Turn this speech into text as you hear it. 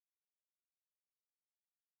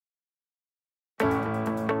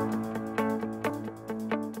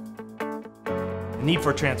The need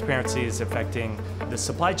for transparency is affecting the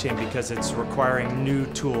supply chain because it's requiring new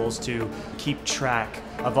tools to keep track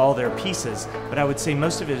of all their pieces, but I would say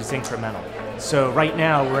most of it is incremental. So right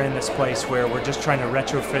now we're in this place where we're just trying to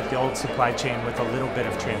retrofit the old supply chain with a little bit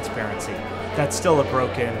of transparency. That's still a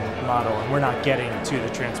broken model, and we're not getting to the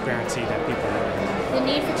transparency that people want. The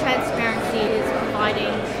need for transparency is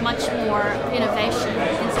providing much more innovation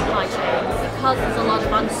in supply chains because there's a lot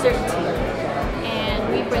of uncertainty,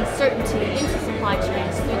 and we bring certainty into supply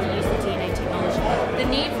chains through the use of DNA technology. The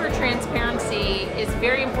need for transparency is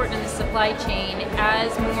very important in the supply chain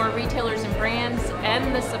as more retailers and brands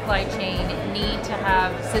and the supply chain need to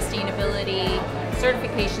have sustainability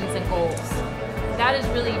certifications and goals. That is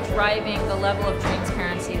really driving the level of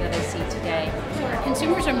transparency that I see today. Sure.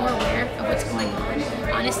 Consumers are more aware of what's going on.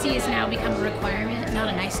 Honesty has now become a requirement, not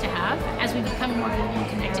a nice to have. As we become a more global and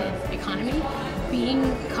connected economy, being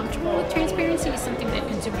comfortable with transparency is something that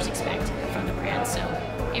consumers expect from the brand, so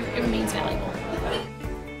it remains valuable.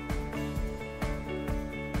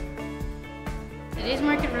 Today's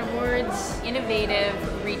market rewards Innovative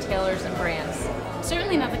retailers and brands.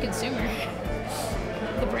 certainly not the consumer,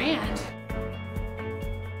 the brand.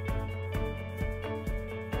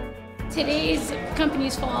 Today's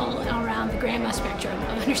companies fall around the grandma spectrum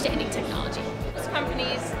of understanding technology. Most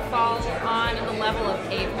companies fall on the level of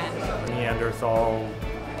pavement. Neanderthal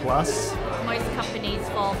plus. Most companies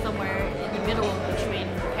fall somewhere in the middle between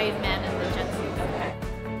cavemen and the Jetsons.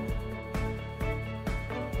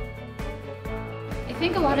 I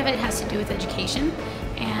think a lot of it has to do with education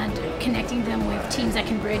and connecting them with teams that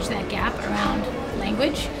can bridge that gap around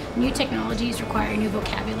language. New technologies require new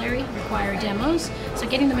vocabulary, require demos, so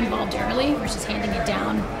getting them involved early versus handing it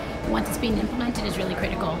down once it's being implemented is really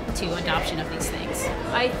critical to adoption of these things.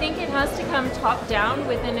 I think it has to come top down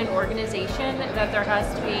within an organization, that there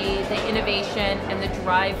has to be the innovation and the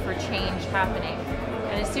drive for change happening.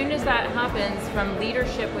 And as soon as that happens from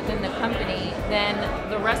leadership within the company, then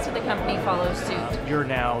the rest of the company follows suit. You're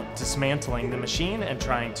now dismantling the machine and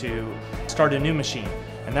trying to start a new machine.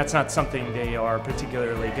 And that's not something they are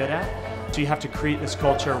particularly good at. So you have to create this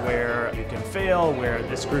culture where you can fail, where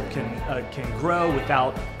this group can grow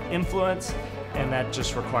without influence, and that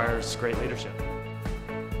just requires great leadership.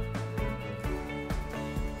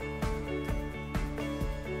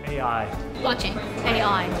 AI. Blockchain.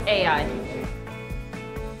 AI.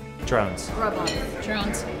 Drones. Robots.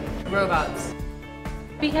 Drones. Robots.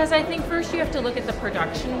 Because I think first you have to look at the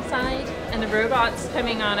production side, and the robots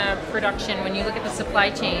coming on a production when you look at the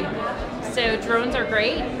supply chain. So drones are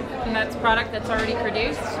great, and that's product that's already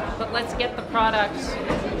produced, but let's get the product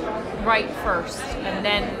right first, and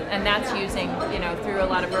that's using, through a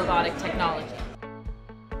lot of robotic technology.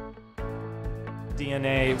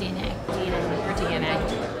 DNA. For DNA.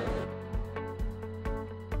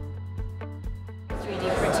 3D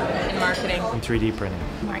printing and marketing. And 3D printing.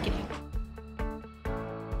 Marketing.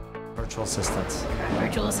 Virtual assistants.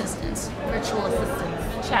 Virtual assistants. Virtual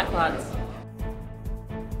assistants. Chatbots.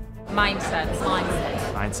 Mindsets.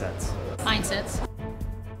 Mindsets. Mindsets.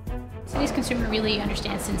 Today's consumer really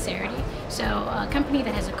understands sincerity. So a company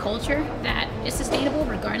that has a culture that is sustainable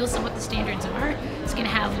regardless of what the standards are is going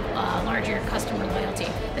to have larger customer loyalty.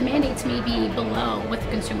 The mandates may be below what the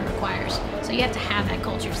consumer requires. So you have to have that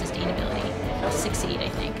culture of sustainability to succeed, I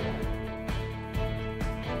think.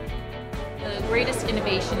 The greatest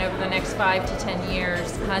innovation over the next 5 to 10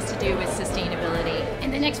 years has to do with sustainability.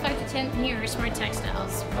 In the next 5 to 10 years, smart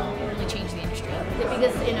textiles will really change the industry. The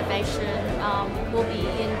biggest innovation will be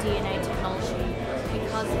in DNA technology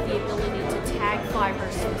because of the ability to tag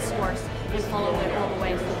fibers from source and follow it all the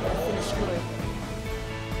way to the finished good.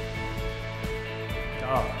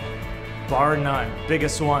 Oh, bar none.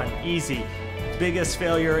 Biggest one. Easy. Biggest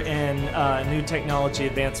failure in new technology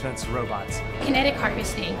advancements, robots. Kinetic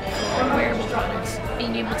harvesting for wearable products,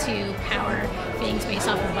 being able to power things based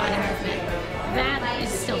off of body movement, that is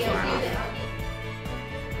still far off.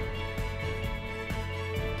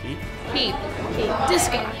 Keep.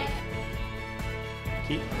 Discard.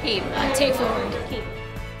 Keep. Take forward. Keep.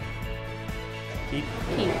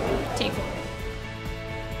 Take forward.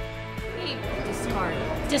 Discard.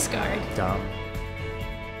 Discard. Dumb.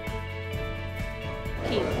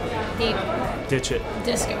 Keep. Ditch it.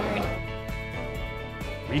 Discard.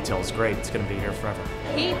 Retail's great. It's going to be here forever.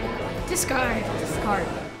 Keep. Discard. Discard.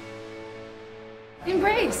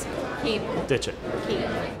 Embrace. Keep. Ditch it. Keep.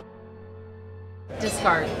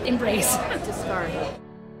 Discard. Embrace. Discard.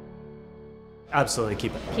 Absolutely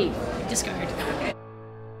keep it. Keep. Discard.